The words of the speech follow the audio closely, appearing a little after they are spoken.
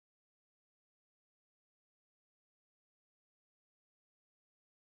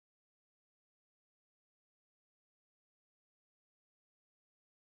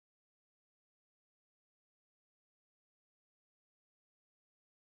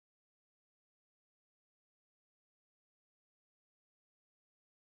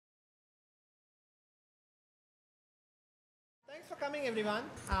Thanks for coming, everyone.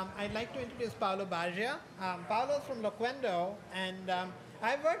 I'd like to introduce Paolo Baggia. Paolo's from Loquendo, and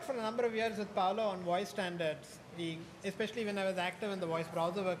I've worked for a number of years with Paolo on voice standards, especially when I was active in the voice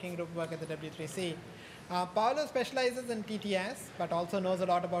browser working group work at the W3C. Paolo specializes in TTS, but also knows a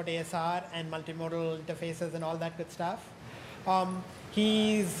lot about ASR and multimodal interfaces and all that good stuff.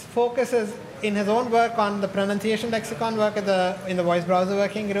 He focuses in his own work on the pronunciation lexicon work in the voice browser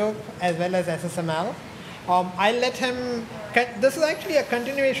working group, as well as SSML. I'll let him. This is actually a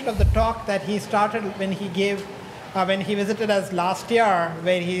continuation of the talk that he started when he visited us last year,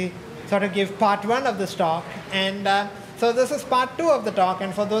 where he sort of gave part one of this talk. And so this is part two of the talk.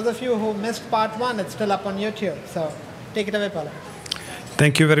 And for those of you who missed part one, it's still up on YouTube. So take it away, Paolo.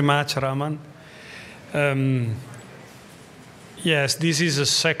 Thank you very much, Raman. Yes, this is a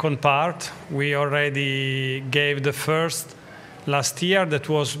second part. We already gave the first last year that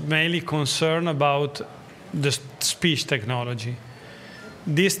was mainly concerned about the speech technology.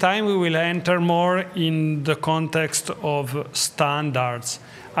 This time we will enter more in the context of standards.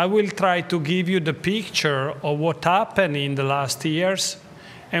 I will try to give you the picture of what happened in the last years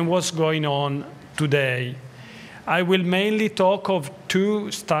and what's going on today. I will mainly talk of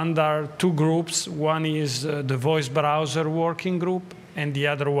two groups. One is the voice browser working group, and the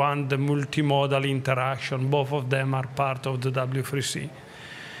other one, the multimodal interaction. Both of them are part of the W3C.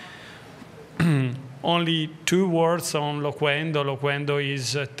 Only two words on Loquendo. Loquendo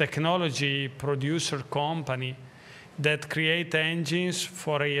is a technology producer company that create engines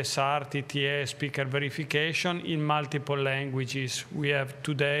for ASR, TTA, speaker verification in multiple languages. We have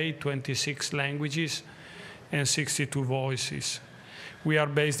today 26 languages and 62 voices. We are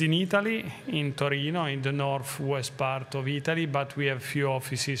based in Italy, in Torino, in the northwest part of Italy, but we have few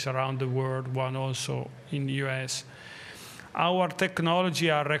offices around the world, one also in the US. Our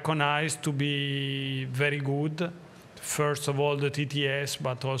technology are recognized to be very good. First of all, the TTS,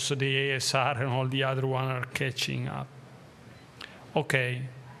 but also the ASR and all the other ones are catching up. Okay,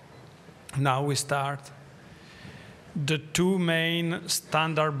 now we start. The two main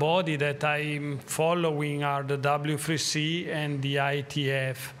standard bodies that I'm following are the W3C and the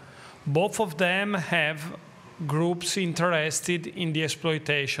IETF. Both of them have groups interested in the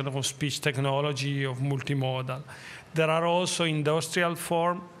exploitation of speech technology, of multimodal. There are also industrial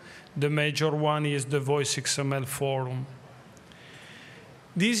forums. The major one is the VoiceXML Forum.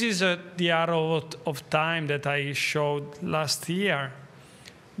 This is the arrow of time that I showed last year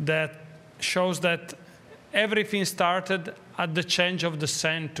that shows that everything started at the change of the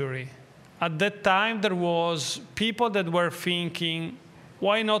century. At that time, there was people that were thinking,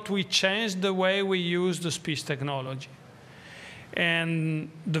 why not we change the way we use the speech technology?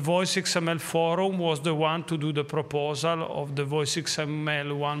 And the VoiceXML Forum was the one to do the proposal of the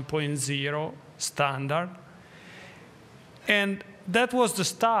VoiceXML 1.0 standard. And that was the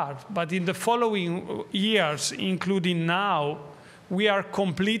start. But in the following years, including now, we are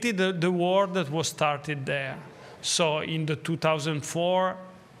completing the work that was started there. So in the 2004,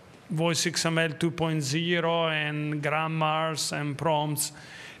 VoiceXML 2.0 and grammars and prompts,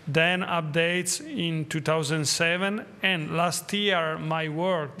 then updates in 2007, and last year my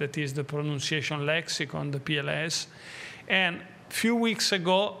work, that is the pronunciation lexicon, the PLS, and a few weeks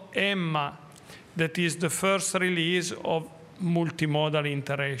ago, EMMA, that is the first release of multimodal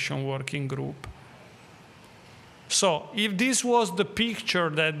interaction working group. So if this was the picture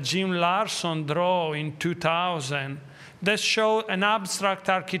that Jim Larson drew in 2000, that showed an abstract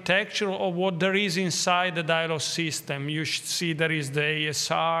architecture of what there is inside the dialog system. You should see there is the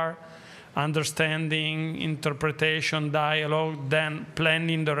ASR, understanding, interpretation, dialogue, then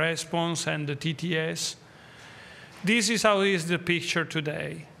planning the response, and the TTS. This is how is the picture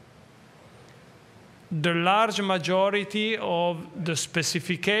today. The large majority of the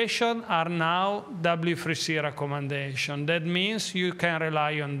specification are now W3C recommendation. That means you can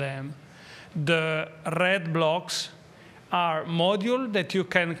rely on them. The red blocks are modules that you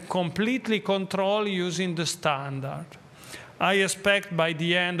can completely control using the standard. I expect by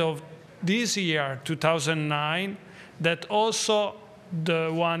the end of this year, 2009, that also the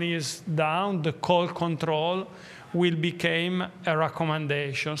one is down, the call control, will become a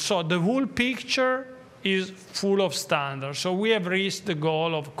recommendation. So the whole picture is full of standards. So we have reached the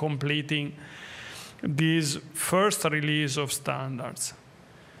goal of completing this first release of standards.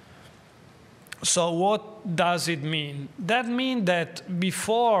 So what does it mean? That means that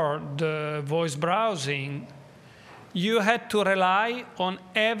before the voice browsing, you had to rely on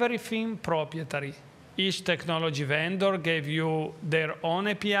everything proprietary. Each technology vendor gave you their own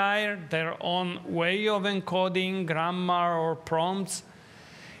API, their own way of encoding grammar or prompts,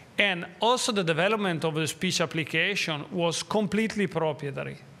 And also the development of the speech application was completely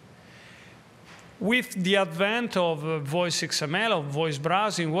proprietary. With the advent of VoiceXML, of voice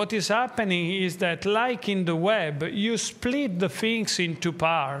browsing, what is happening is that, like in the web, you split the things into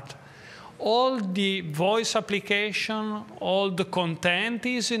parts. All the voice application, all the content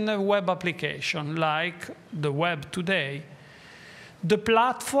is in a web application, like the web today. The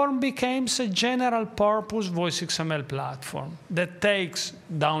platform becomes a general purpose VoiceXML platform that takes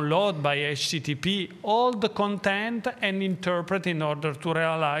download by HTTP all the content and interpret in order to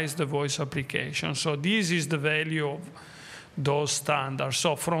realize the voice application. So this is the value of those standards.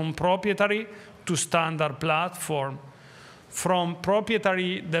 So from proprietary to standard platform, from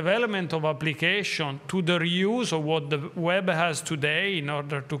proprietary development of application to the reuse of what the web has today in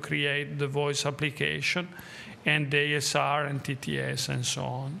order to create the voice application, and ASR and TTS and so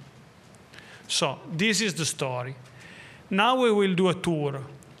on. So this is the story. Now we will do a tour.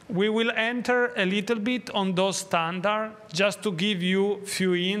 We will enter a little bit on those standards, just to give you a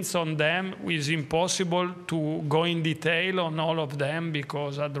few hints on them. It's impossible to go in detail on all of them,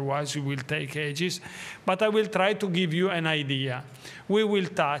 because otherwise it will take ages. But I will try to give you an idea. We will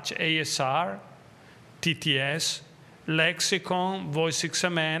touch ASR, TTS, lexicon,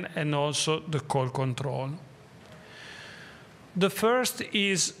 VoiceXML, and also the call control. The first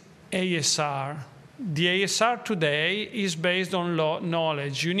is ASR. The ASR today is based on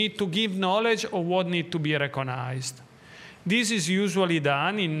knowledge. You need to give knowledge of what needs to be recognized. This is usually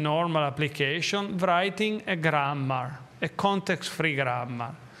done in normal application, writing a grammar, a context-free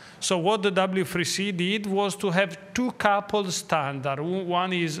grammar. So what the W3C did was to have two coupled standards.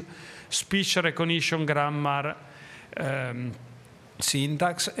 One is speech recognition grammar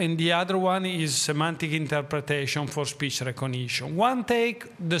syntax, and the other one is semantic interpretation for speech recognition. One take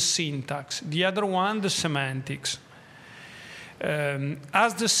the syntax, the other one the semantics.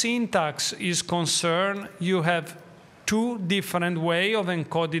 As the syntax is concerned, you have two different ways of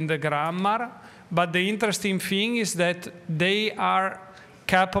encoding the grammar, but the interesting thing is that they are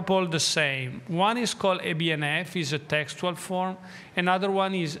capable the same. One is called ABNF, is a textual form, another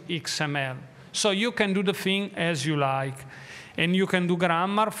one is XML. So you can do the thing as you like. And you can do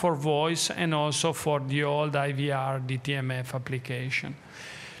grammar for voice and also for the old IVR DTMF application.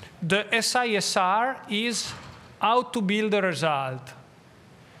 The SISR is how to build a result.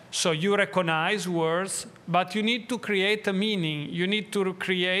 So you recognize words, but you need to create a meaning. You need to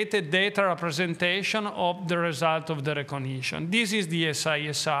create a data representation of the result of the recognition. This is the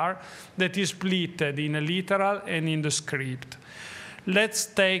SISR that is split in a literal and in the script. Let's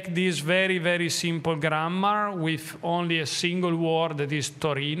take this very, very simple grammar with only a single word, that is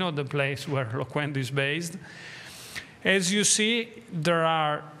Torino, the place where Loquendo is based. As you see, there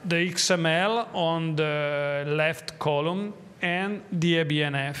are the XML on the left column and the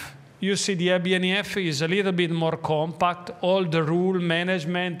ABNF. You see the ABNF is a little bit more compact. All the rule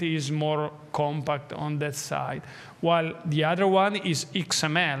management is more compact on that side, while the other one is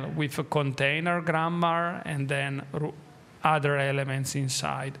XML with a container grammar and then other elements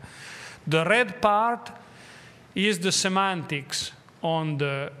inside. The red part is the semantics. On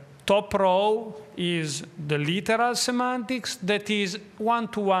the top row is the literal semantics, that is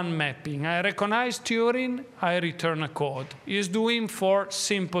one-to-one mapping. I recognize Turing, I return a code. It's doing for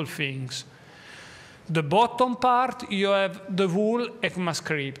simple things. The bottom part, you have the whole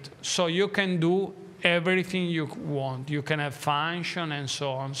ECMAScript, so you can do everything you want. You can have function and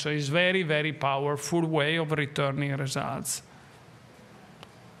so on. So it's very, very powerful way of returning results.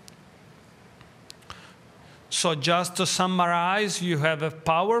 So just to summarize, you have a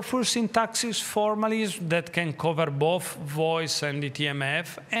powerful syntactic formalism that can cover both voice and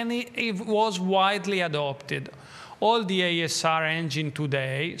DTMF, and it was widely adopted. All the ASR engine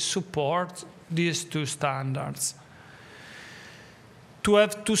today support these two standards. To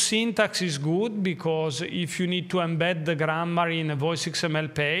have two syntax is good, because if you need to embed the grammar in a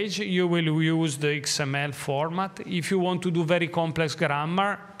VoiceXML page, you will use the XML format. If you want to do very complex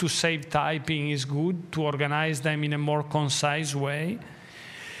grammar, to save typing is good, to organize them in a more concise way.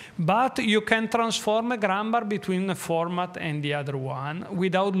 But you can transform a grammar between a format and the other one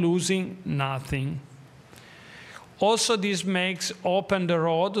without losing nothing. Also, this makes open the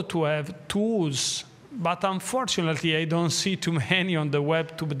road to have tools. But unfortunately, I don't see too many on the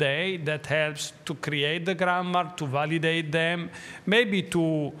web today that helps to create the grammar, to validate them, maybe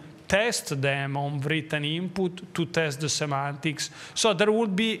to test them on written input, to test the semantics. So there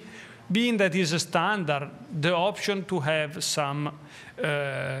would be, being that is a standard, the option to have some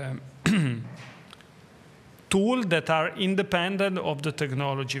tools that are independent of the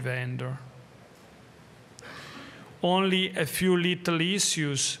technology vendor. Only a few little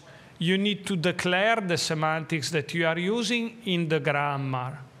issues. you need to declare the semantics that you are using in the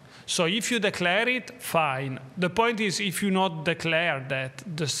grammar. So if you declare it, fine. The point is, if you not declare that,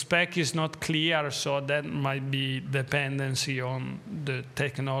 the spec is not clear, so that might be dependency on the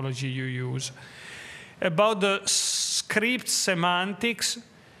technology you use. About the script semantics,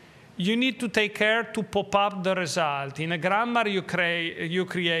 you need to take care to pop up the result. In a grammar, you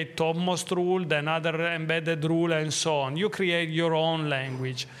create topmost rule, then other embedded rule, and so on. You create your own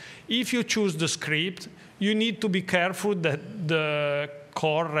language. If you choose the script, you need to be careful that the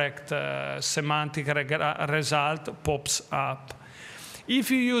correct semantic result pops up. If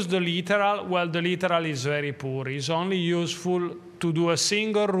you use the literal, well, the literal is very poor. It's only useful to do a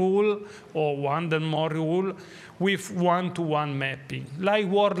single rule or one and more rule with one-to-one mapping. Like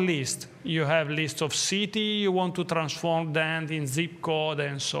word list, you have list of city, you want to transform that in zip code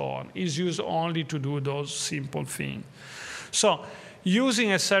and so on. It's used only to do those simple things. So using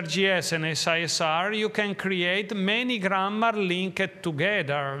SRGS and SISR, you can create many grammar linked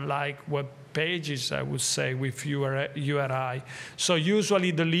together, like web pages, I would say, with URI. So usually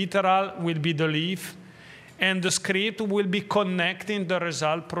the literal will be the leaf, and the script will be connecting the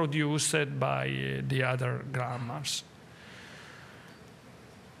result produced by the other grammars.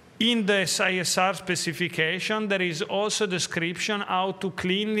 In the SISR specification, there is also a description how to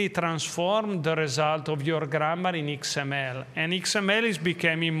cleanly transform the result of your grammar in XML. And XML is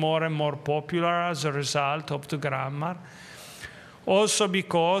becoming more and more popular as a result of the grammar. Also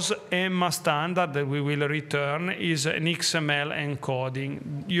because EMMA standard that we will return is an XML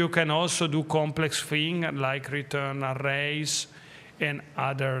encoding. You can also do complex things like return arrays and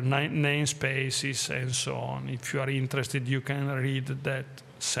other namespaces and so on. If you are interested, you can read that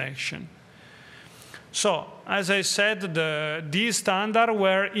section. So, as I said, these standards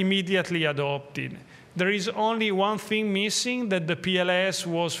were immediately adopted. There is only one thing missing, that the PLS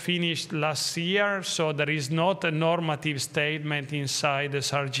was finished last year, so there is not a normative statement inside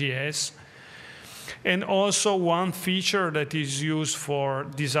SRGS. And also one feature that is used for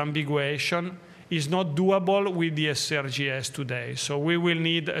disambiguation is not doable with the SRGS today. So we will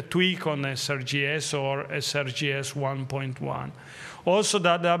need a tweak on SRGS or SRGS 1.1. Also,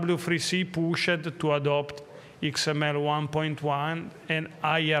 the W3C pushed to adopt XML 1.1 and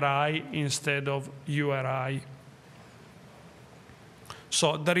IRI instead of URI.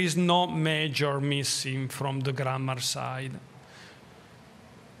 So there is no major missing from the grammar side.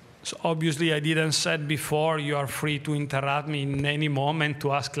 So obviously, I didn't say before, you are free to interrupt me in any moment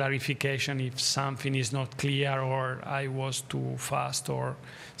to ask clarification if something is not clear or I was too fast or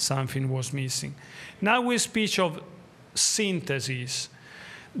something was missing. Now we speak of synthesis.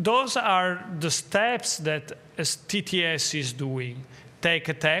 Those are the steps that TTS is doing. Take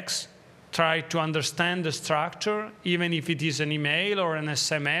a text, try to understand the structure. Even if it is an email or an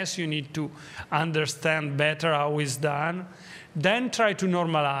SMS, you need to understand better how it's done. Then try to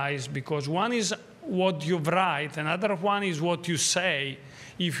normalize, because one is what you write, another one is what you say.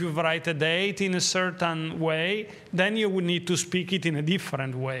 If you write a date in a certain way, then you would need to speak it in a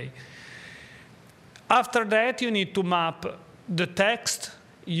different way. After that, you need to map the text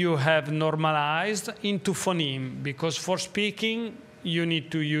you have normalized into phoneme, because for speaking, you need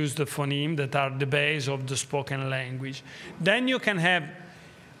to use the phoneme that are the base of the spoken language. Then you can have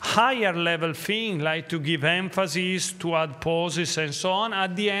higher level thing, like to give emphasis, to add pauses, and so on.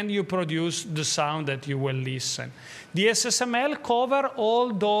 At the end, you produce the sound that you will listen. The SSML cover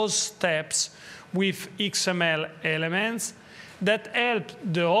all those steps with XML elements that help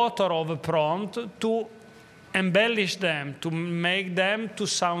the author of a prompt to embellish them, to make them to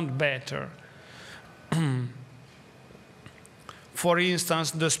sound better. For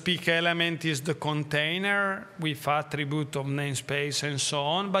instance, the speak element is the container with attribute of namespace and so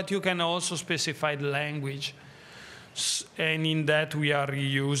on, but you can also specify the language. And in that, we are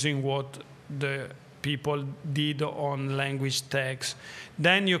reusing what the people did on language tags.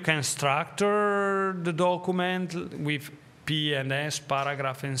 Then you can structure the document with P and S,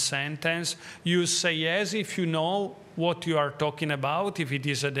 paragraph and sentence. You say yes if you know what you are talking about, if it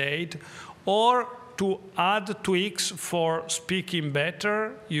is a date, or to add tweaks for speaking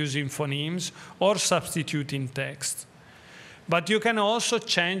better using phonemes or substituting text. But you can also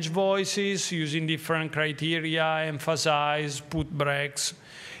change voices using different criteria, emphasize, put breaks,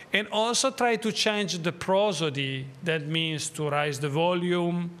 and also try to change the prosody. That means to raise the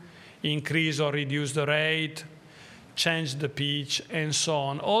volume, increase or reduce the rate, change the pitch, and so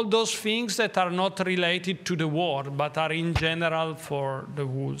on. All those things that are not related to the word, but are in general for the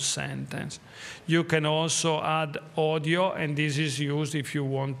whole sentence. You can also add audio, and this is used if you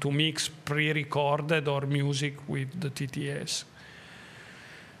want to mix pre-recorded or music with the TTS.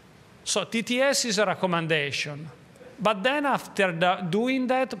 So TTS is a recommendation. But then after doing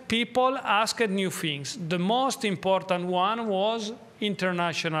that, people asked new things. The most important one was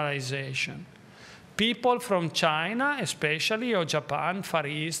internationalization. People from China, especially, or Japan, Far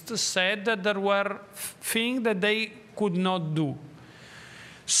East, said that there were things that they could not do.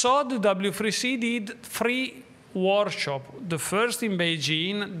 So the W3C did 3 workshops, the first in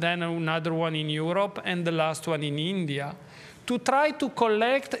Beijing, then another one in Europe, and the last one in India, to try to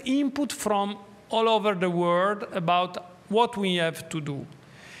collect input from all over the world about what we have to do.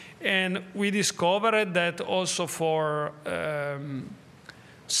 And we discovered that also for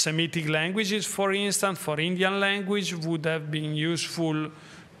Semitic languages, for instance, for Indian language, would have been useful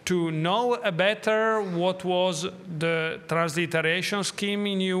to know better what was the transliteration scheme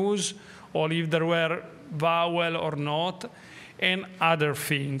in use, or if there were vowel or not, and other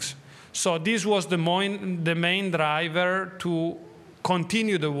things. So this was the main driver to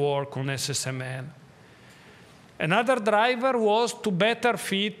continue the work on SSML. Another driver was to better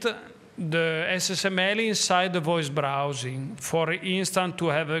fit the SSML inside the voice browsing. For instance, to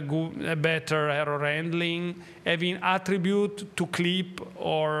have a better error handling, having attribute to clip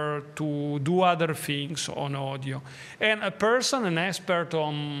or to do other things on audio. And a person, an expert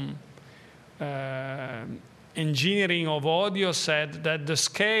on engineering of audio, said that the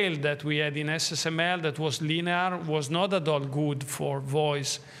scale that we had in SSML that was linear was not at all good for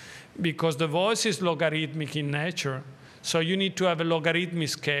voice, because the voice is logarithmic in nature. So you need to have a logarithmic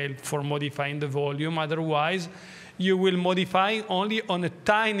scale for modifying the volume. Otherwise, you will modify only on a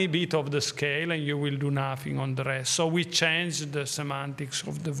tiny bit of the scale, and you will do nothing on the rest. So we changed the semantics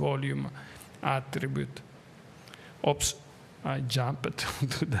of the volume attribute. Oops, I jumped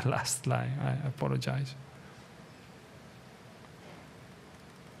to the last line. I apologize.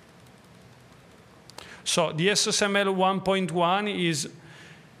 So the SSML 1.1 is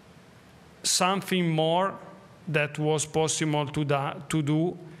something more that was possible to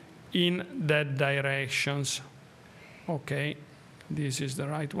do in that directions. Okay, this is the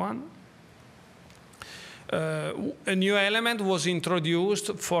right one. A new element was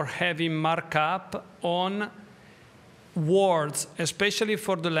introduced for having markup on words, especially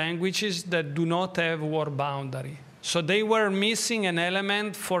for the languages that do not have word boundary. So they were missing an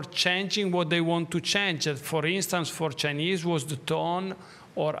element for changing what they want to change. For instance, for Chinese was the tone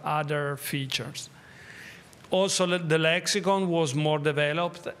or other features. Also, the lexicon was more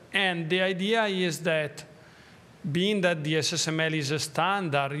developed, and the idea is that being that the SSML is a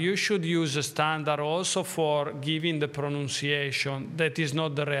standard, you should use a standard also for giving the pronunciation. That is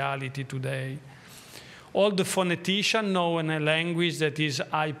not the reality today. All the phoneticians know in a language that is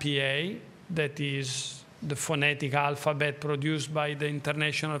IPA, that is the phonetic alphabet produced by the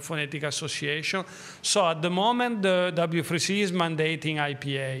International Phonetic Association. So at the moment, the W3C is mandating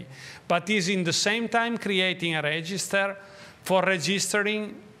IPA, but is in the same time creating a register for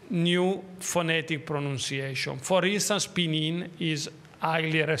registering new phonetic pronunciation. For instance, pinyin is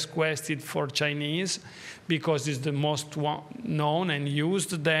highly requested for Chinese because it's the most known and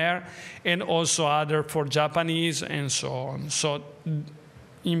used there, and also other for Japanese and so on. So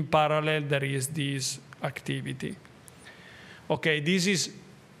in parallel, there is this activity. Okay, this is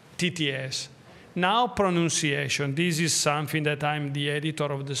TTS. Now pronunciation. This is something that I'm the editor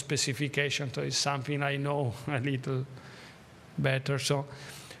of the specification, so it's something I know a little better. So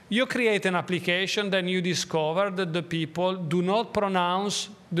you create an application, then you discover that the people do not pronounce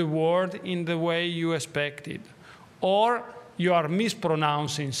the word in the way you expected, or you are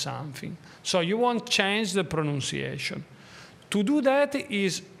mispronouncing something. So you want to change the pronunciation. To do that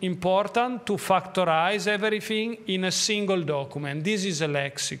is important to factorize everything in a single document. This is a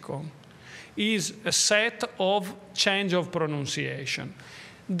lexicon. Is a set of change of pronunciation.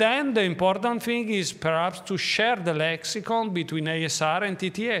 Then the important thing is perhaps to share the lexicon between ASR and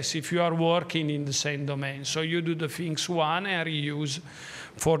TTS if you are working in the same domain. So you do the things one and reuse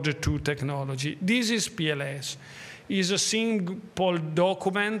for the two technology. This is PLS. It's a simple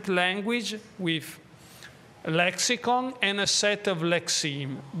document language with lexicon and a set of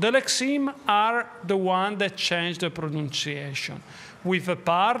lexeme. The lexeme are the one that change the pronunciation, with a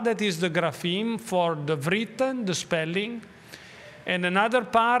part that is the grapheme for the written, the spelling, and another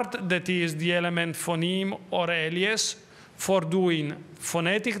part that is the element phoneme or alias for doing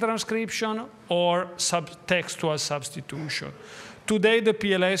phonetic transcription or textual substitution. Today the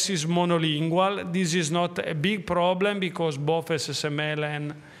PLS is monolingual. This is not a big problem because both SSML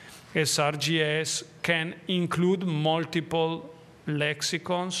and SRGS can include multiple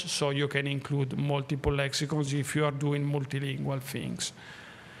lexicons, so you can include multiple lexicons if you are doing multilingual things.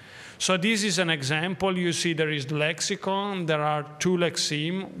 So this is an example. You see there is the lexicon. There are two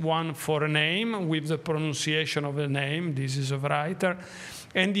lexemes, one for a name with the pronunciation of the name. This is a writer.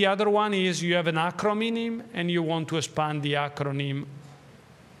 And the other one is you have an acronym and you want to expand the acronym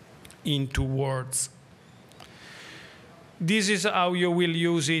into words. This is how you will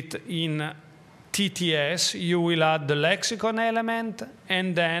use it in TTS. You will add the lexicon element,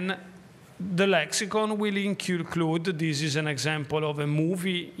 and then the lexicon will include, this is an example of a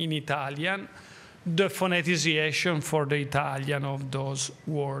movie in Italian, the phoneticization for the Italian of those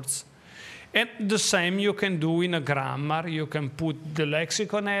words. And the same you can do in a grammar. You can put the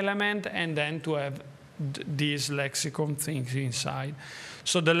lexicon element and then to have these lexicon things inside.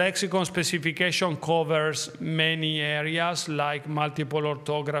 So the lexicon specification covers many areas like multiple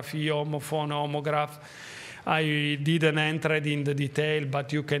orthography, homophone, homograph. I didn't enter it in the detail,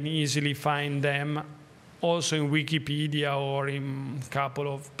 but you can easily find them also in Wikipedia or in a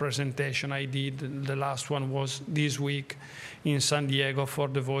couple of presentations I did. The last one was this week in San Diego for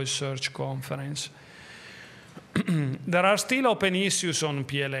the Voice Search Conference. There are still open issues on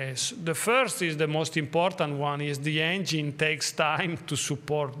PLS. The first is the most important one, is the engine takes time to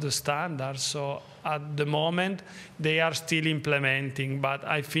support the standards. So at the moment, they are still implementing, but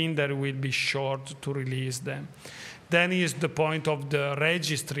I think there will be short to release them. Then is the point of the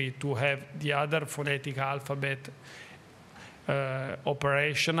registry to have the other phonetic alphabet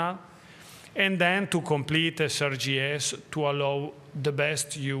operational, and then to complete SRGS to allow the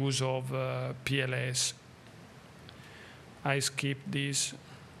best use of PLS. I skip this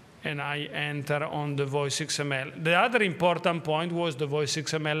and I enter on the VoiceXML. The other important point was the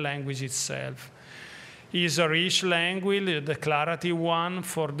VoiceXML language itself. It's a rich language, a declarative one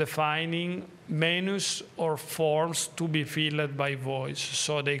for defining menus or forms to be filled by voice.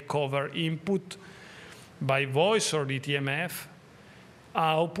 So they cover input by voice or DTMF,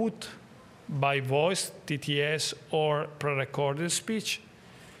 output by voice, TTS, or pre-recorded speech,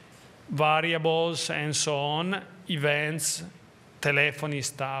 variables, and so on, events, telephony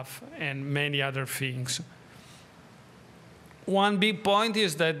stuff, and many other things. One big point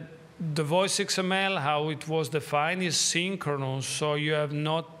is that the VoiceXML, how it was defined, is synchronous, so you have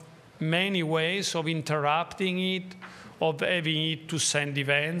not many ways of interrupting it, of having it to send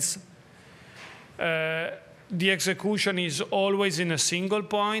events. The execution is always in a single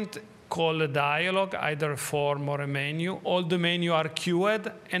point, called a dialog, either a form or a menu. All the menu are queued,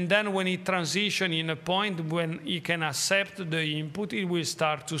 and then when it transitions in a point when it can accept the input, it will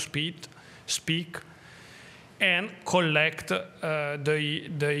start to speak and collect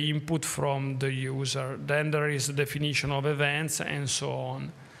the input from the user. Then there is a definition of events and so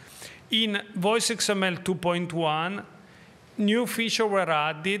on. In VoiceXML 2.1, new features were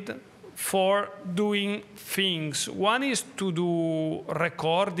added for doing things. One is to do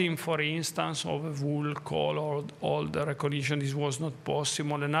recording, for instance, of a full call or all the recognition. This was not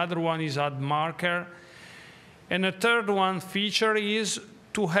possible. Another one is add marker. And a third one feature is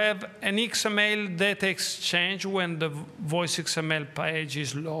to have an XML data exchange when the VoiceXML page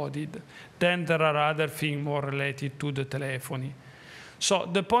is loaded. Then there are other things more related to the telephony. So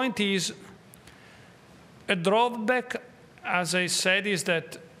the point is, a drawback, as I said, is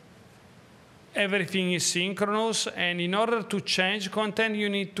that everything is synchronous, and in order to change content, you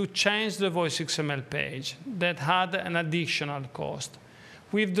need to change the VoiceXML page. That had an additional cost.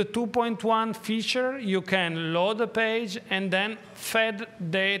 With the 2.1 feature, you can load the page and then feed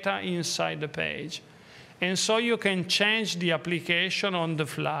data inside the page. And so you can change the application on the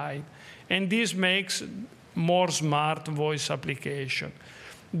fly. And this makes more smart voice application.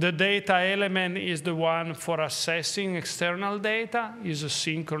 The data element is the one for accessing external data, is a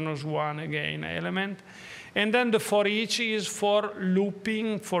synchronous one again element. And then the for each is for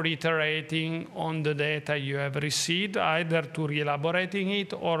looping, for iterating on the data you have received, either to re-elaborating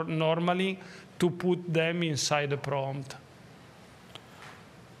it or normally to put them inside the prompt.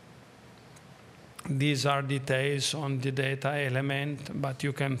 These are details on the data element, but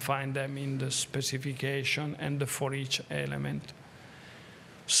you can find them in the specification and the for each element.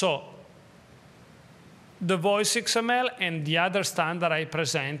 So the VoiceXML and the other standard I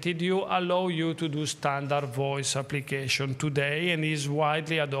presented you allow you to do standard voice application today, and is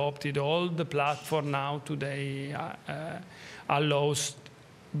widely adopted. All the platform now today allows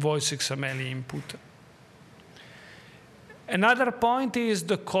VoiceXML input. Another point is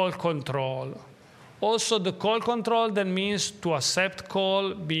the call control. Also, the call control that means to accept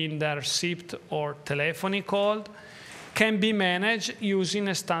call, being there received or telephony called, can be managed using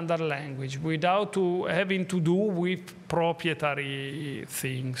a standard language without having to do with proprietary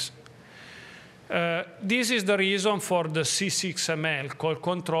things. This is the reason for the C6ML, called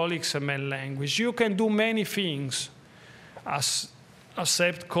Control XML language. You can do many things,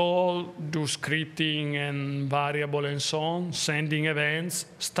 accept call, do scripting and variable and so on, sending events,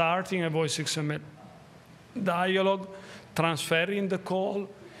 starting a VoiceXML dialog, transferring the call,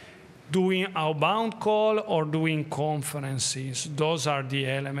 doing outbound call, or doing conferences. Those are the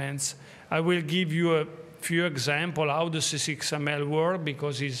elements. I will give you a few examples how the C6ML works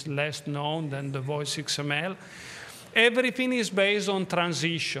because it's less known than the VoiceXML. Everything is based on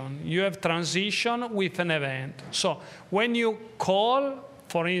transition. You have transition with an event. So when you call,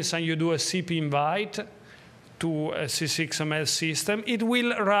 for instance, you do a CP invite to a C6ML system, it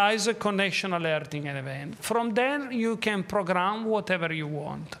will raise a connection alerting an event. From then, you can program whatever you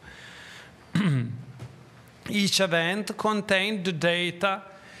want. Each event contains the data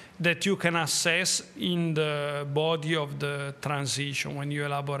that you can access in the body of the transition when you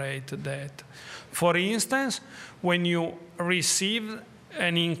elaborate that. For instance, when you receive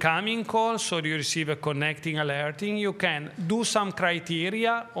an incoming call, so you receive a connecting alerting, you can do some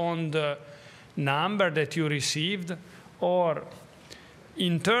criteria on the number that you received or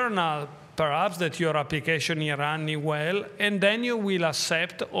internal, perhaps, that your application is running well, and then you will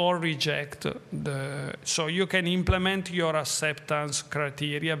accept or reject so you can implement your acceptance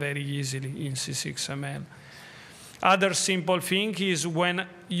criteria very easily in C6ML. Other simple thing is when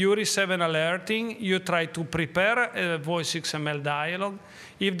you receive an alerting, you try to prepare a VoiceXML dialog.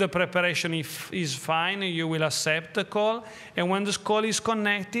 If the preparation is fine, you will accept the call. And when the call is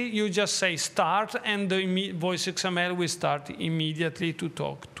connected, you just say start, and the VoiceXML will start immediately to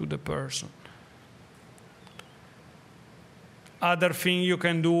talk to the person. Other thing you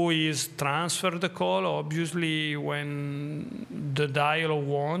can do is transfer the call, obviously, when the dialog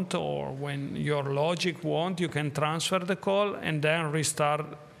wants or when your logic wants, you can transfer the call and then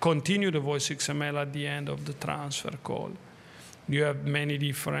continue the VoiceXML at the end of the transfer call. You have many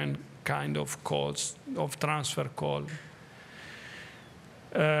different kind of calls, of transfer call.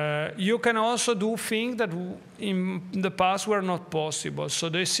 You can also do things that in the past were not possible. So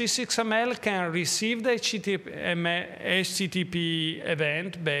the C6ML can receive the HTTP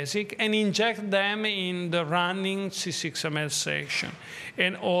event basic and inject them in the running C6ML section,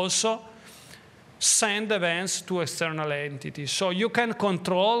 and also send events to external entities. So you can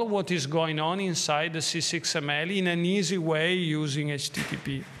control what is going on inside the C6ML in an easy way using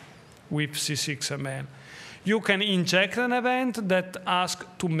HTTP with C6ML. You can inject an event that asks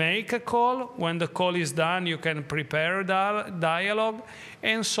to make a call. When the call is done, you can prepare a dialog.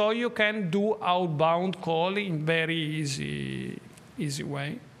 And so you can do outbound call in very easy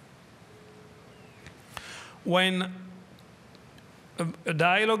way. When a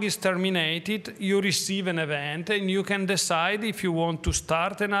dialog is terminated, you receive an event, and you can decide if you want to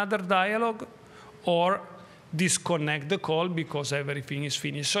start another dialog or disconnect the call because everything is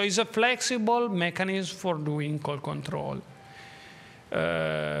finished. So it's a flexible mechanism for doing call control.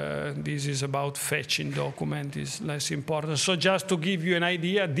 This is about fetching document, is less important. So just to give you an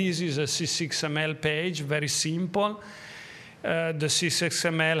idea, this is a C6ML page, very simple. The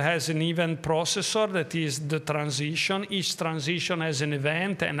C6ML has an event processor that is the transition. Each transition has an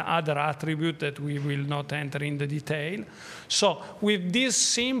event and other attribute that we will not enter in the detail. So with this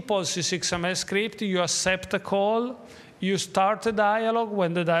simple C6ML script, you accept a call, you start a dialog.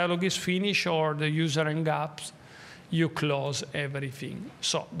 When the dialog is finished or the user hangs up, you close everything.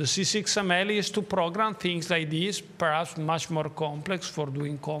 So the C6ML is to program things like this, perhaps much more complex for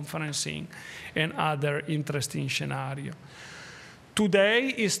doing conferencing and other interesting scenarios.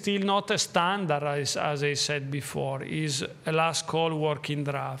 Today is still not a standard, as I said before, is a last call working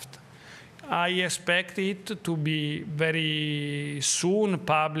draft. I expect it to be very soon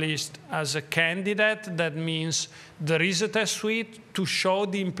published as a candidate. That means there is a test suite to show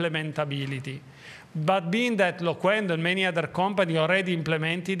the implementability. But being that Loquendo and many other companies already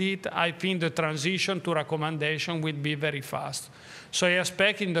implemented it, I think the transition to recommendation will be very fast. So I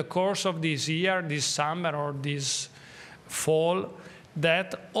expect in the course of this year, this summer or this fall,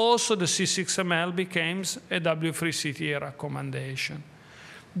 that also the C6ML becomes a W3C recommendation.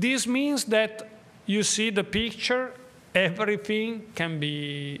 This means that you see the picture, everything can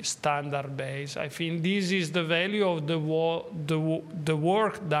be standard-based. I think this is the value of the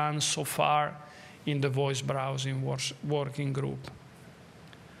work done so far in the voice browsing working group.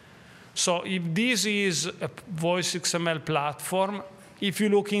 So if this is a VoiceXML platform, if you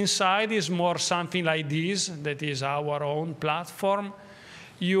look inside, it's more something like this, that is our own platform.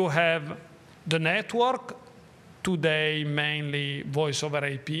 You have the network, today mainly voice over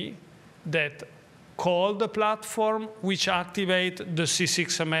IP, that call the platform, which activate the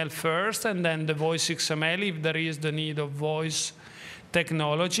CSELT first, and then the VoiceXML if there is the need of voice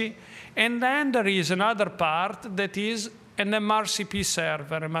technology. And then there is another part that is an MRCP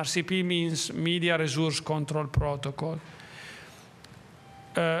server. MRCP means Media Resource Control Protocol.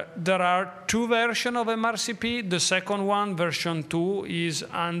 There are two versions of MRCP. The second one, version 2, is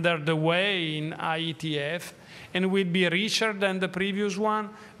under the way in IETF and will be richer than the previous one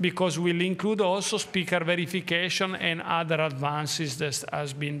because will include also speaker verification and other advances that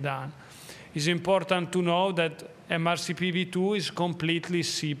has been done. It's important to know that MRCP v2 is completely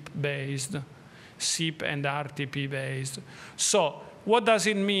SIP-based, SIP and RTP-based. So what does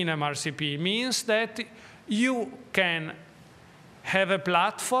it mean, MRCP? It means that you can have a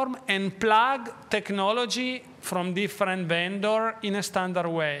platform and plug technology from different vendors in a standard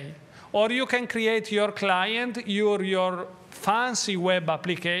way. Or you can create your client, your fancy web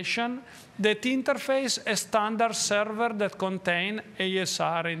application that interface a standard server that contain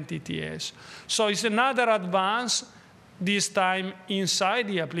ASR and TTS. So it's another advance, this time inside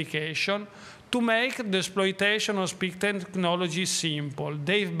the application, to make the exploitation of speak technology simple.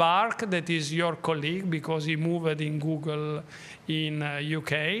 Dave Bark, that is your colleague because he moved in Google in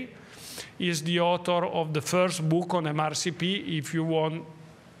UK, is the author of the first book on MRCP. If you want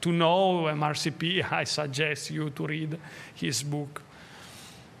to know MRCP, I suggest you to read his book.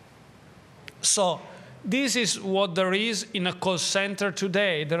 So this is what there is in a call center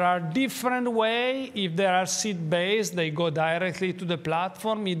today. There are different ways. If they are SIP-based, they go directly to the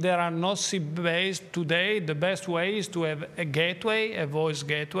platform. If they are not SIP-based today, the best way is to have a gateway, a voice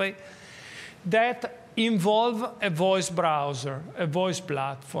gateway, that involve a voice browser, a voice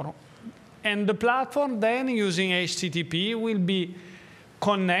platform. And the platform then, using HTTP, will be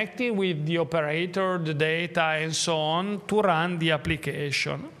connected with the operator, the data, and so on to run the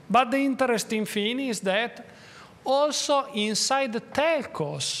application. But the interesting thing is that also inside the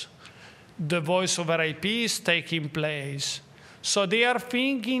telcos, the voice over IP is taking place. So they are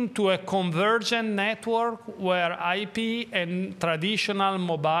thinking to a convergent network where IP and traditional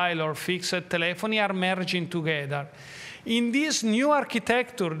mobile or fixed telephony are merging together. In this new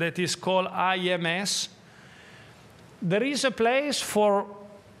architecture that is called IMS, there is a place for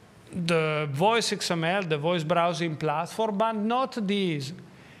the VoiceXML, the voice browsing platform, but not this.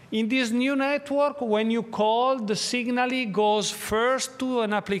 In this new network, when you call, the signal goes first to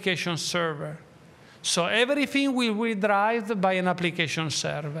an application server. So everything will be derived by an application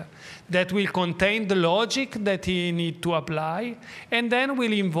server that will contain the logic that you need to apply, and then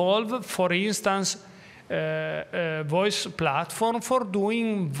will involve, for instance, a voice platform for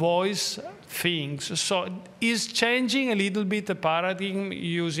doing voice things. So it's changing a little bit the paradigm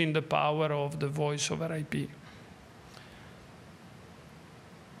using the power of the voice over IP.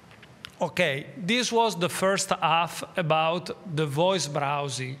 Okay, this was the first half about the voice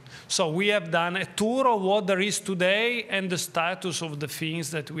browsing. So we have done a tour of what there is today and the status of the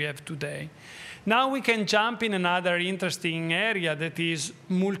things that we have today. Now we can jump in another interesting area that is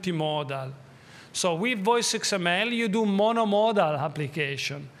multimodal. So with VoiceXML, you do monomodal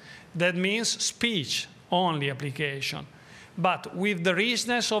application. That means speech-only application. But with the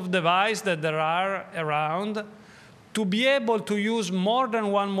richness of devices that there are around, to be able to use more than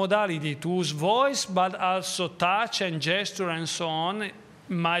one modality, to use voice, but also touch and gesture and so on,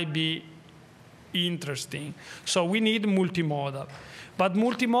 might be interesting. So we need multimodal. But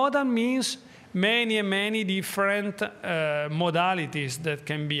multimodal means many different modalities that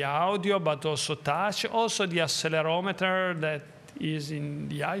can be audio, but also touch. Also the accelerometer that is in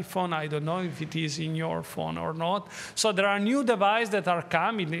the iPhone. I don't know if it is in your phone or not. So there are new devices that are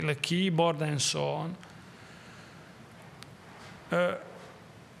coming, like keyboard and so on.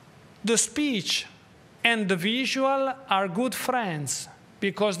 The speech and the visual are good friends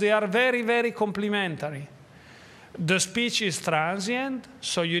because they are very complementary. The speech is transient,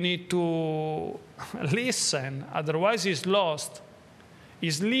 so you need to listen, otherwise it's lost.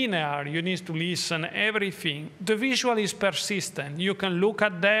 It's linear, you need to listen everything. The visual is persistent. You can look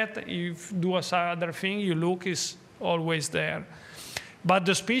at that, if you do other thing, you look, is always there. But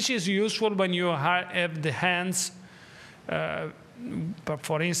the speech is useful when you have the hands.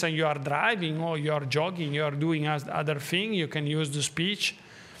 For instance, you are driving or you are jogging, you are doing other things, you can use the speech,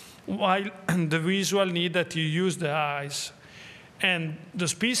 while the visual need that you use the eyes. And the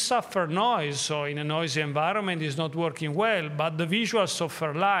speech suffers noise, so in a noisy environment it's not working well, but the visual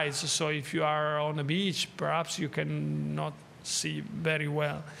suffers light, so if you are on a beach, perhaps you cannot see very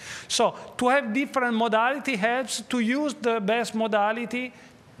well. So to have different modality helps to use the best modality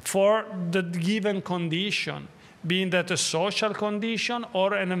for the given condition. being that a social condition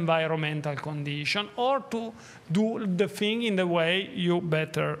or an environmental condition, or to do the thing in the way you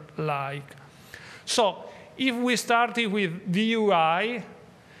better like. So if we started with GUI,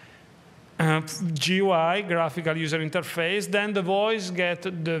 graphical user interface, then the voice get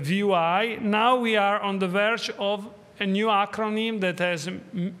the VUI. Now we are on the verge of a new acronym that has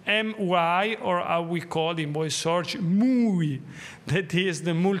MUI, or how we call in voice search, MUI, that is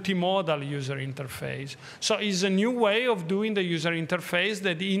the multimodal user interface. So it's a new way of doing the user interface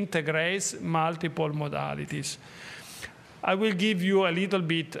that integrates multiple modalities. I will give you a little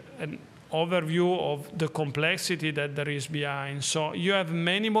bit an overview of the complexity that there is behind. So you have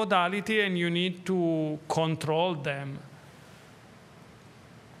many modalities and you need to control them.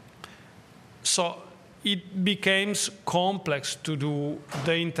 So it becomes complex to do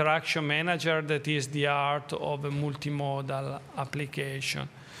the interaction manager that is the art of a multimodal application.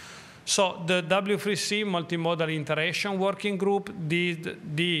 So the W3C Multimodal Interaction Working Group did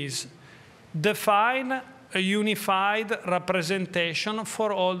this: define a unified representation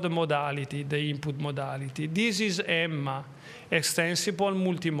for all the modality, the input modality. This is EMMA, Extensible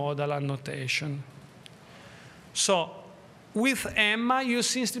Multimodal Annotation. So with EMMA, you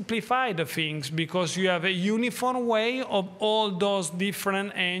simplify the things because you have a uniform way of all those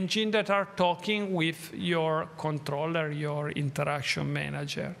different engines that are talking with your controller, your interaction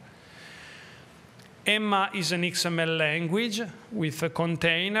manager. EMMA is an XML language with a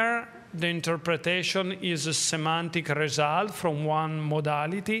container. The interpretation is a semantic result from one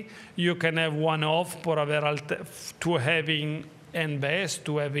modality. You can have one-off to having and best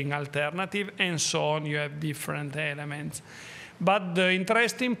to having alternative, and so on. You have different elements. But the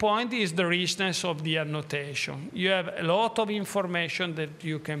interesting point is the richness of the annotation. You have a lot of information that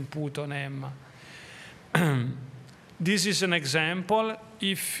you can put on EMMA. This is an example.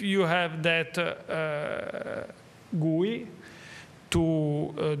 If you have that GUI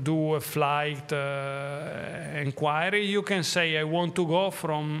to do a flight inquiry, you can say, I want to go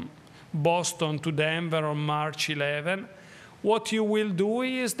from Boston to Denver on March 11. What you will do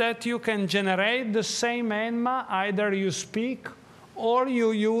is that you can generate the same EMMA, either you speak or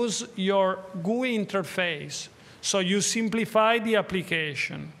you use your GUI interface. So you simplify the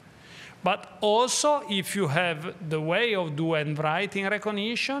application. But also, if you have the way of doing writing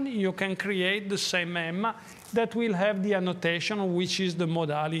recognition, you can create the same EMMA that will have the annotation, which is the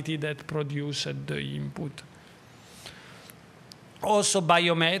modality that produced the input. Also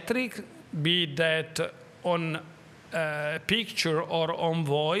biometric, be that on picture or on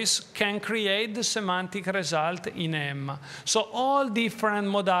voice, can create the semantic result in EMMA. So all different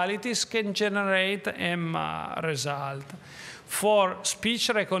modalities can generate EMMA result. For speech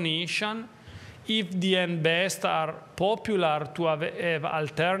recognition, if the and best are popular to have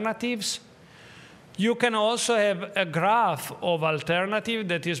alternatives, you can also have a graph of alternative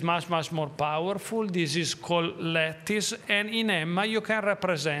that is much, much more powerful. This is called lattice, and in EMMA you can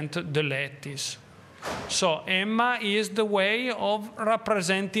represent the lattice. So EMMA is the way of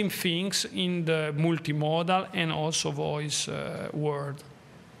representing things in the multimodal and also voice world.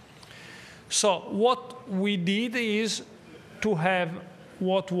 So what we did is to have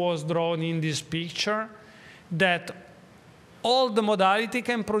what was drawn in this picture, that all the modality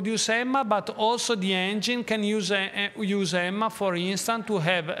can produce EMMA, but also the engine can use EMMA, for instance, to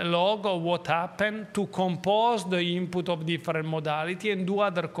have a log of what happened, to compose the input of different modality and do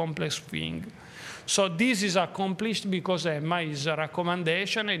other complex things. So this is accomplished because EMMA is a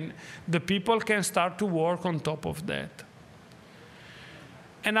recommendation and the people can start to work on top of that.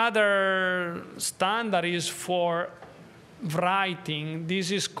 Another standard is for writing. This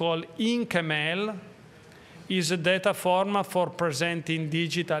is called InkML. Is a data format for presenting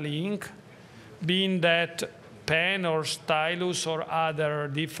digital ink, being that pen or stylus or other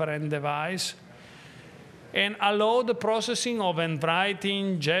different device, and allow the processing of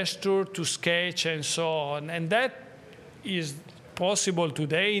handwriting, gesture to sketch, and so on. And that is possible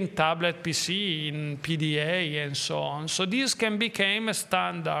today in tablet PC, in PDA, and so on. So this can become a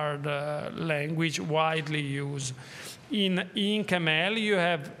standard language widely used. In InkML, you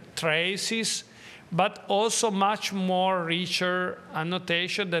have traces, but also much more richer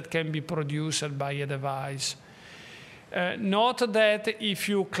annotation that can be produced by a device. Note that if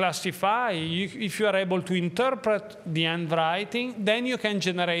you classify, if you are able to interpret the handwriting, then you can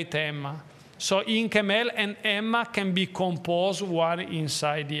generate EMMA. So InkML and EMMA can be composed one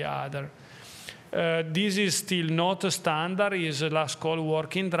inside the other. This is still not a standard, it's a last call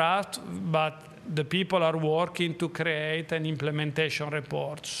working draft, but the people are working to create an implementation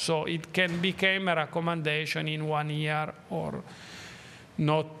report. So it can become a recommendation in 1 year or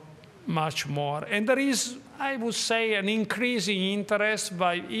not much more. And there is, I would say, an increasing interest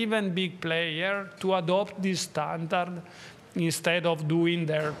by even big players to adopt this standard instead of doing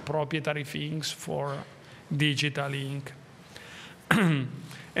their proprietary things for digital ink.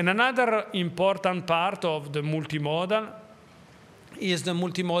 And another important part of the multimodal is the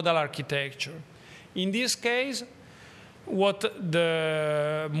multimodal architecture. In this case, what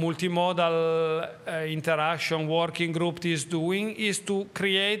the multimodal interaction working group is doing is to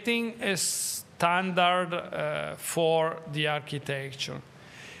creating a standard for the architecture.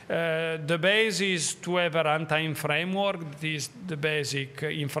 The base is to have a runtime framework. This is the basic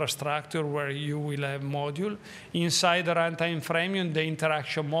infrastructure where you will have module. Inside the runtime framework, the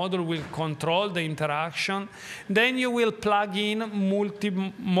interaction module will control the interaction. Then you will plug in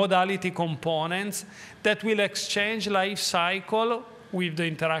multimodality components that will exchange life cycle with the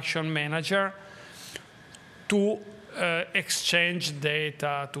interaction manager to exchange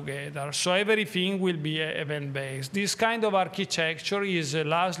data together. So everything will be event-based. This kind of architecture is a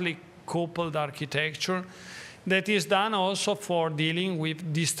largely coupled architecture that is done also for dealing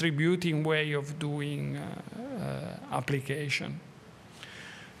with distributing way of doing application.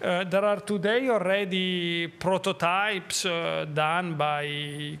 There are today already prototypes done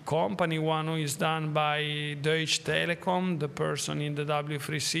by company. One is done by Deutsche Telekom, the person in the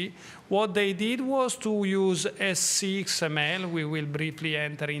W3C. What they did was to use CSELT, we will briefly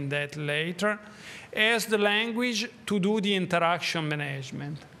enter in that later, as the language to do the interaction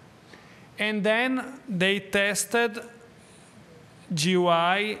management. And then they tested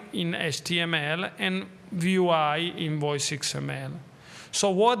GUI in HTML and VUI in VoiceXML. So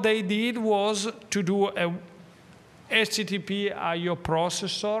what they did was to do a HTTP I/O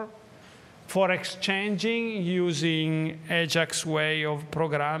processor for exchanging using Ajax way of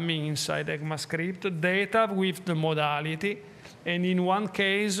programming inside ECMAScript data with the modality. And in one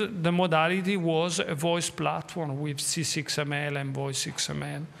case, the modality was a voice platform with C6ML and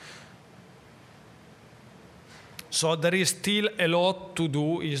VoiceXML. So there is still a lot to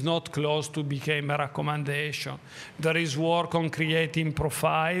do. It's not close to become a recommendation. There is work on creating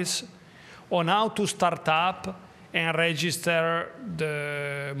profiles, on how to start up and register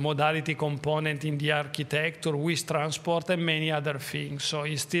the modality component in the architecture with transport and many other things. So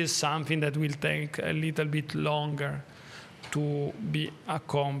it's still something that will take a little bit longer to be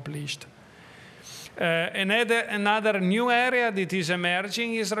accomplished. Another new area that is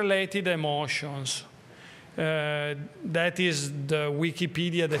emerging is related emotions. That is the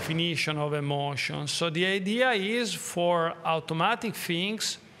Wikipedia definition of emotion. So the idea is for automatic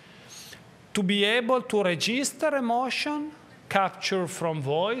things to be able to register emotion, capture from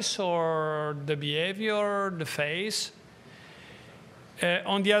voice or the behavior, the face.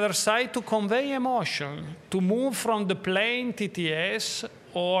 On the other side, to convey emotion, to move from the plain TTS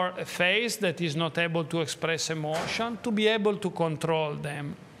or a face that is not able to express emotion, to be able to control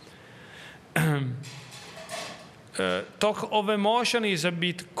them. Talk of emotion is a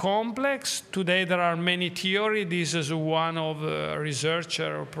bit complex. Today there are many theories. This is one of a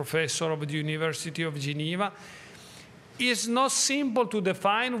researcher or professor of the University of Geneva. It's not simple to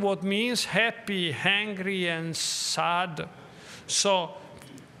define what means happy, angry, and sad. So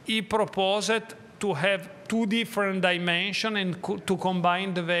he proposed to have two different dimensions and to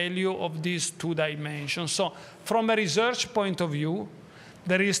combine the value of these two dimensions. So from a research point of view,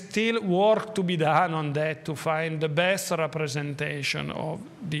 there is still work to be done on that to find the best representation of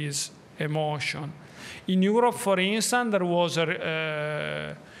this emotion. In Europe, for instance, there was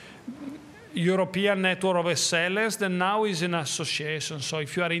a European Network of Excellence that now is an association. So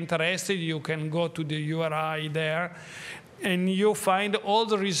if you are interested, you can go to the URI there, and you find all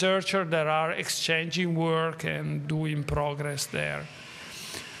the researchers that are exchanging work and doing progress there.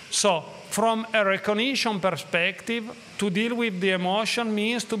 So from a recognition perspective, to deal with the emotion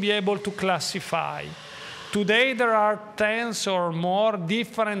means to be able to classify. Today there are 10 or more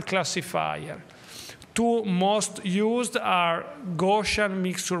different classifiers. Two most used are Gaussian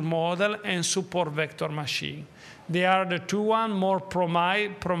mixture model and support vector machine. They are the two ones more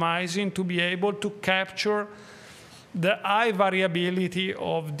promising to be able to capture the high variability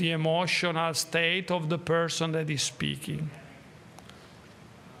of the emotional state of the person that is speaking.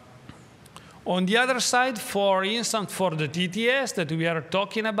 On the other side, for instance, for the TTS that we are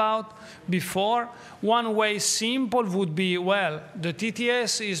talking about before, one way simple would be, well, the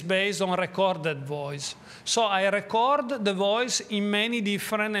TTS is based on recorded voice. So I record the voice in many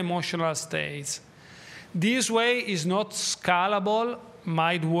different emotional states. This way is not scalable,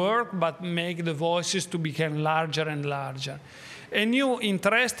 might work, but make the voices to become larger and larger. A new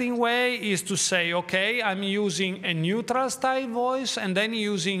interesting way is to say, okay, I'm using a neutral style voice and then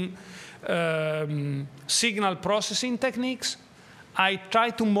using signal processing techniques. I try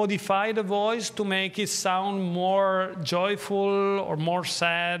to modify the voice to make it sound more joyful or more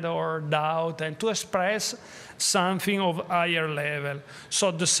sad or doubt and to express something of higher level.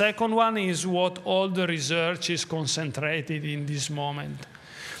 So the second one is what all the research is concentrated in this moment.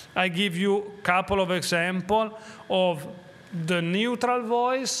 I give you a couple of examples of the neutral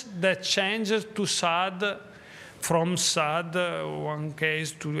voice that changes to sad, from sad, one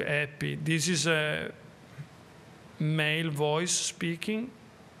case, to happy. This is a male voice speaking.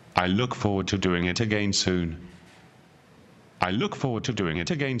 I look forward to doing it again soon. I look forward to doing it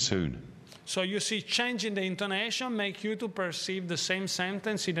again soon. So you see, changing the intonation make you to perceive the same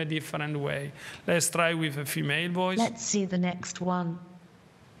sentence in a different way. Let's try with a female voice. Let's see the next one.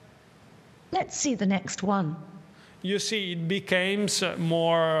 Let's see the next one. You see, it becomes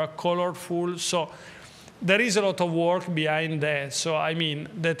more colorful. So there is a lot of work behind that. So I mean,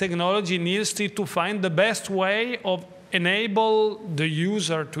 the technology needs to find the best way of enable the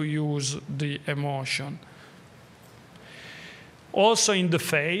user to use the emotion. Also in the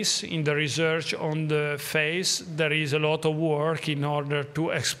face, in the research on the face, there is a lot of work in order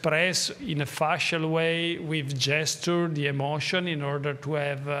to express in a facial way with gesture the emotion in order to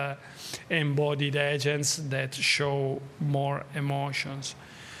have embodied agents that show more emotions.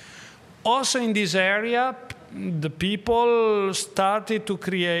 Also in this area, the people started to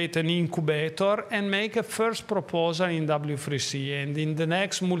create an incubator and make a first proposal in W3C. And in the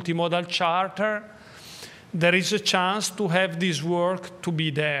next multimodal charter, there is a chance to have this work to be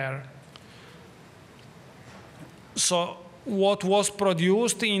there. So what was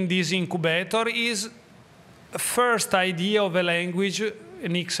produced in this incubator is a first idea of a language,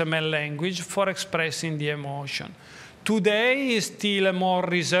 an XML language, for expressing the emotion. Today is still a more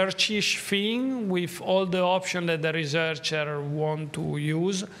researchish thing with all the options that the researcher want to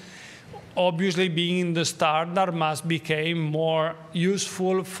use. Obviously, being the standard must become more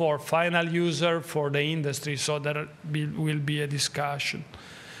useful for final user, for the industry, so there will be a discussion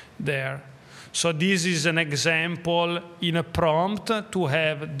there. So this is an example in a prompt to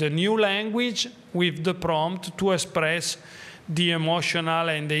have the new language with the prompt to express the emotional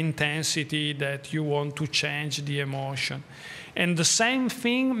and the intensity that you want to change the emotion. And the same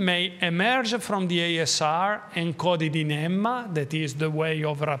thing may emerge from the ASR encoded in EMMA, that is the way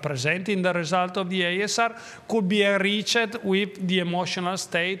of representing the result of the ASR, could be enriched with the emotional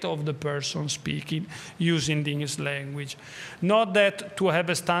state of the person speaking using this language. Not that to have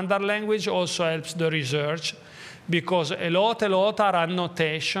a standard language also helps the research, because a lot are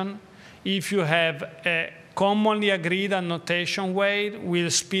annotation. If you have a commonly agreed annotation way, will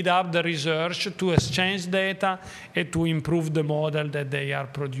speed up the research to exchange data and to improve the model that they are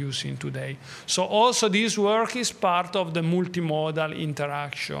producing today. So also this work is part of the multimodal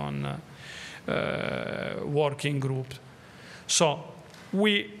interaction working group. So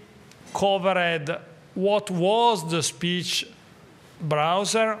we covered what was the speech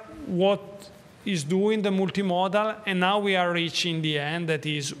browser, what is doing the multimodal, and now we are reaching the end, that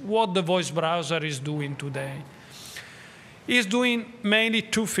is what the voice browser is doing today. It's doing mainly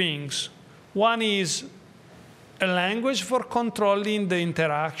two things. One is a language for controlling the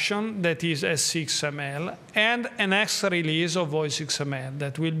interaction, that is VoxXML, and a next release of VoiceXML,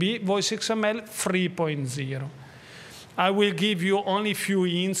 that will be VoiceXML 3.0. I will give you only a few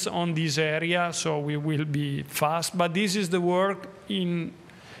hints on this area, so we will be fast, but this is the work in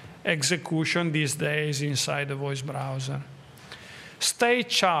execution these days inside the voice browser. State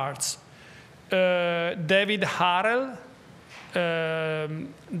charts. David Harrell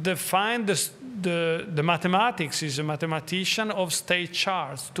defined the mathematics, is a mathematician of state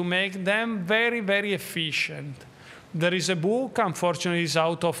charts, to make them very, very efficient. There is a book, unfortunately it's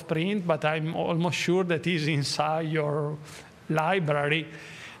out of print, but I'm almost sure that is inside your library,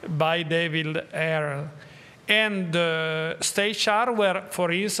 by David Harrell. And the state chart were,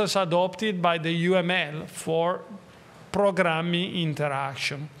 for instance, adopted by the UML for programming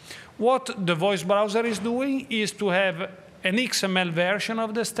interaction. What the voice browser is doing is to have an XML version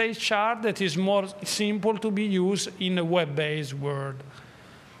of the state chart that is more simple to be used in a web-based world.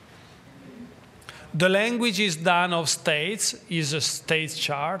 The language is done of states, is a state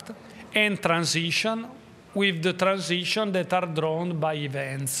chart, and transition, with the transition that are drawn by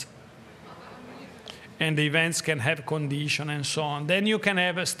events. And the events can have condition and so on. Then you can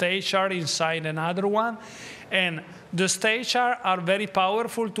have a state chart inside another one. And the state chart are very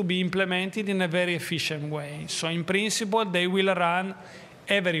powerful to be implemented in a very efficient way. So in principle, they will run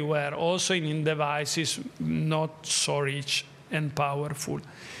everywhere, also in devices not so rich and powerful.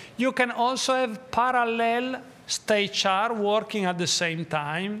 You can also have parallel stage chart working at the same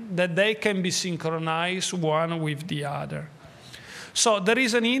time, that they can be synchronized one with the other. So there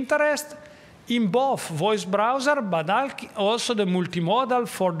is an interest in both voice browser, but also the multimodal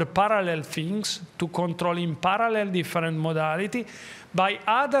for the parallel things, to control in parallel different modality, by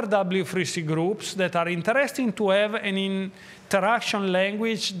other W3C groups that are interested to have an interaction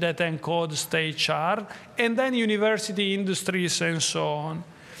language that encodes stage chart, and then university, industries, and so on.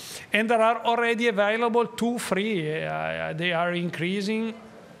 And there are already available 2 free. They are increasing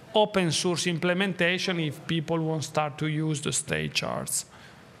open source implementation if people want to start to use the stage charts.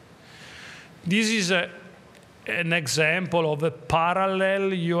 This is an example of a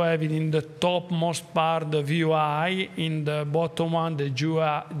parallel. You have in the topmost part the VUI, in the bottom one the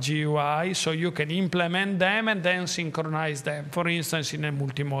GUI, so you can implement them and then synchronize them, for instance, in a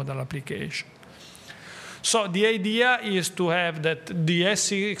multimodal application. So the idea is to have that the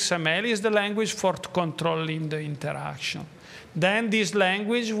VoxXML is the language for controlling the interaction. Then this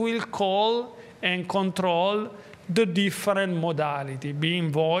language will call and control the different modality,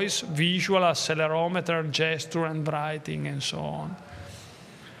 being voice, visual, accelerometer, gesture, and writing, and so on.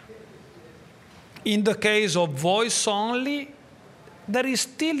 In the case of voice only, there is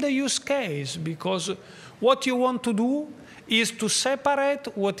still the use case, because what you want to do is to separate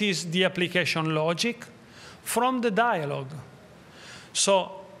what is the application logic from the dialog.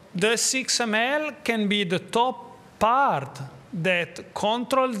 So the VoxXML can be the top part that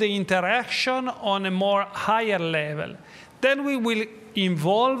control the interaction on a more higher level. Then we will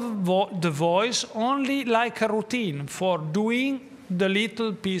involve the voice only like a routine for doing the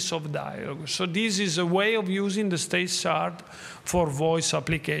little piece of dialogue. So this is a way of using the stage chart for voice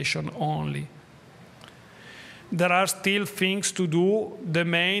application only. There are still things to do. The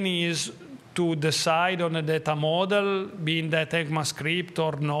main is to decide on a data model, being that ECMAScript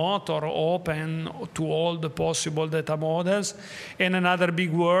or not, or open to all the possible data models. And another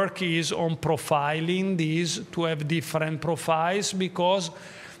big work is on profiling these to have different profiles, because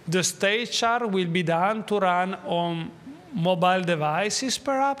the stage chart will be done to run on mobile devices,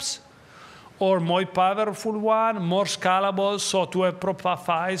 perhaps, or more powerful one, more scalable, so to have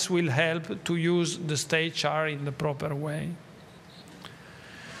profiles will help to use the stage chart in the proper way.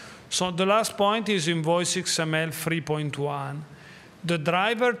 So the last point is in VoiceXML 3.1. The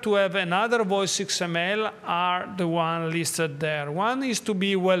driver to have another VoiceXML are the one listed there. One is to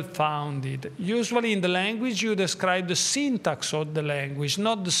be well-founded. Usually in the language, you describe the syntax of the language,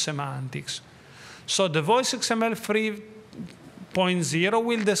 not the semantics. So the VoiceXML 3.0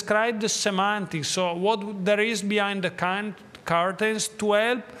 will describe the semantics, so what there is behind the curtains to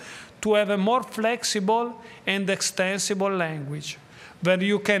help to have a more flexible and extensible language, where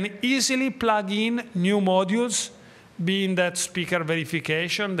you can easily plug in new modules, being that speaker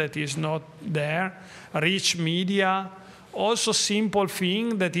verification that is not there, rich media, also simple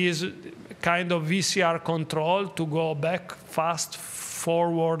thing that is kind of VCR control to go back, fast,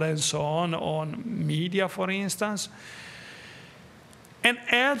 forward, and so on media, for instance. And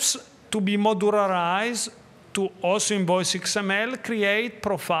helps to be modularized to also in VoiceXML create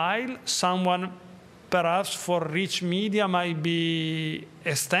profile. Someone perhaps for rich media might be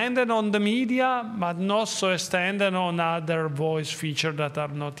extended on the media, but not so extended on other voice features that are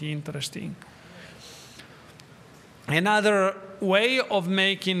not interesting. Another way of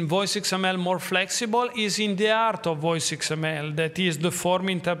making VoiceXML more flexible is in the art of VoiceXML, that is the form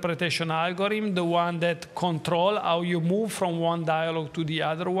interpretation algorithm, the one that controls how you move from one dialog to the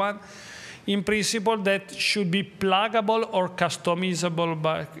other one. In principle, that should be pluggable or customizable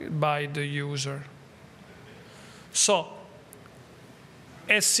by the user. So,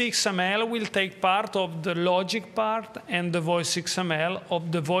 VoxXML will take part of the logic part and the VoiceXML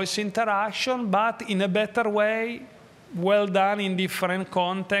of the voice interaction, but in a better way, well done in different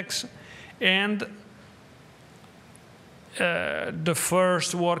contexts. And the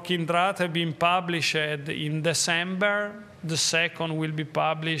first working draft has been published in December. The second will be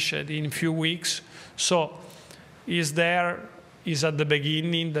published in a few weeks. So is at the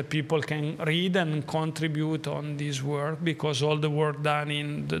beginning that people can read and contribute on this work, because all the work done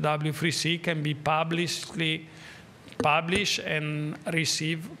in the W3C can be published and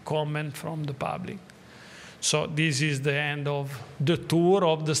receive comment from the public. So this is the end of the tour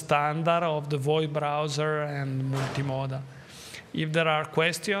of the standard of the voice browser and multimodal. If there are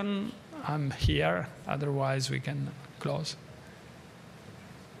questions, I'm here. Otherwise, we can close.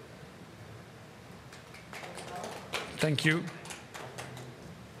 Thank you.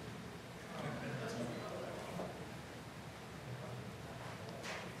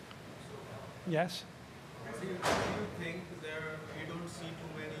 Yes? do you think you don't see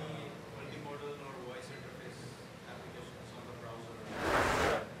too many multimodal or voice interface applications on the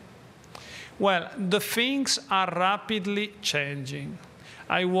browser? Well, the things are rapidly changing.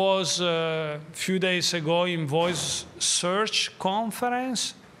 I was a few days ago in Voice Search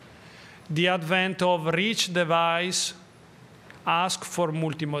conference. The advent of rich device ask for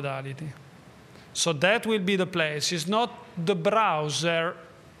multimodality. So that will be the place. It's not the browser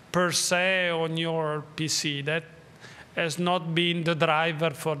per se on your PC. That has not been the driver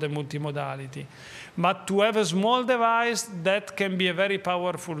for the multimodality. But to have a small device, that can be a very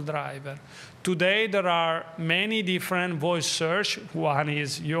powerful driver. Today, there are many different voice search. One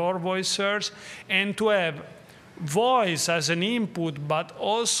is your voice search. And to have voice as an input, but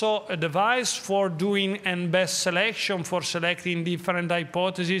also a device for doing best selection, for selecting different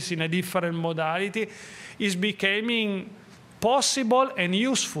hypotheses in a different modality, is becoming possible and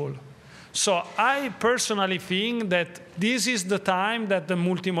useful. So I personally think that this is the time that the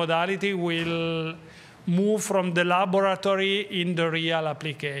multimodality will move from the laboratory in the real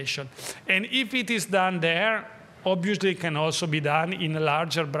application. And if it is done there, obviously it can also be done in a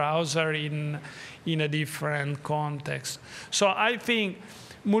larger browser in a different context. So I think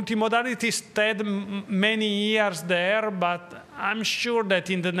multimodality stayed many years there, but I'm sure that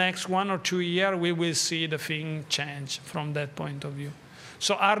in the next 1 or 2 years we will see the thing change from that point of view.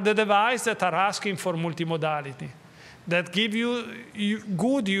 So are the devices that are asking for multimodality, that give you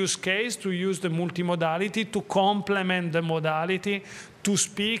good use case to use the multimodality to complement the modality, to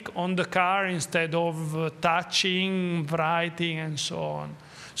speak on the car instead of touching, writing, and so on.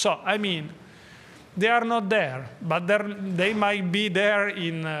 So, I mean, they are not there, but they might be there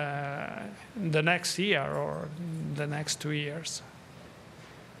in the next year or the next 2 years.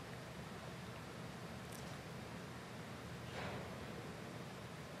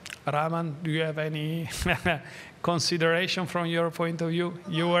 Raman, do you have any consideration from your point of view?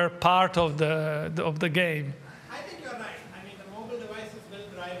 You were part of the game. I think you're right. I mean, the mobile devices will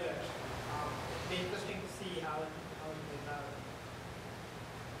drive it. It'll be interesting to see how it will drive.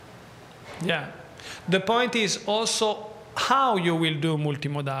 Yeah. The point is also how you will do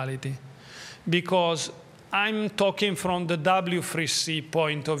multimodality, because I'm talking from the W3C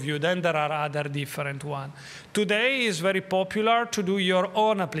point of view, then there are other different ones. Today is very popular to do your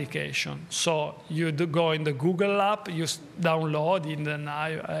own application. So you go in the Google app, you download in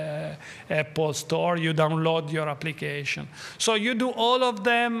the Apple Store, you download your application. So you do all of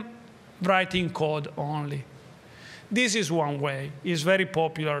them writing code only. This is one way. It's very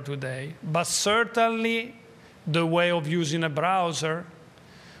popular today. But certainly the way of using a browser,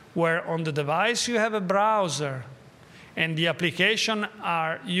 where on the device you have a browser and the application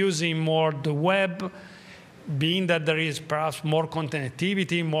are using more the web, being that there is perhaps more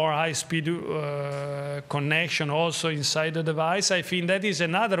connectivity, more high-speed connection also inside the device, I think that is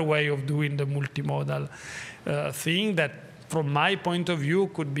another way of doing the multimodal thing that, from my point of view,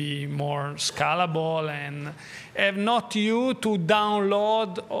 could be more scalable and have not you to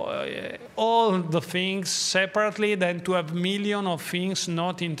download all the things separately than to have millions of things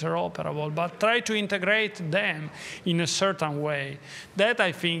not interoperable, but try to integrate them in a certain way. That,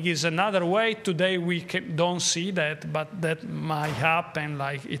 I think, is another way. Today we don't see that, but that might happen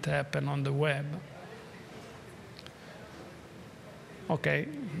like it happened on the web. Okay.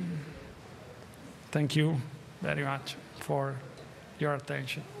 Thank you very much for your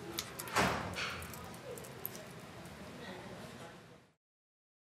attention.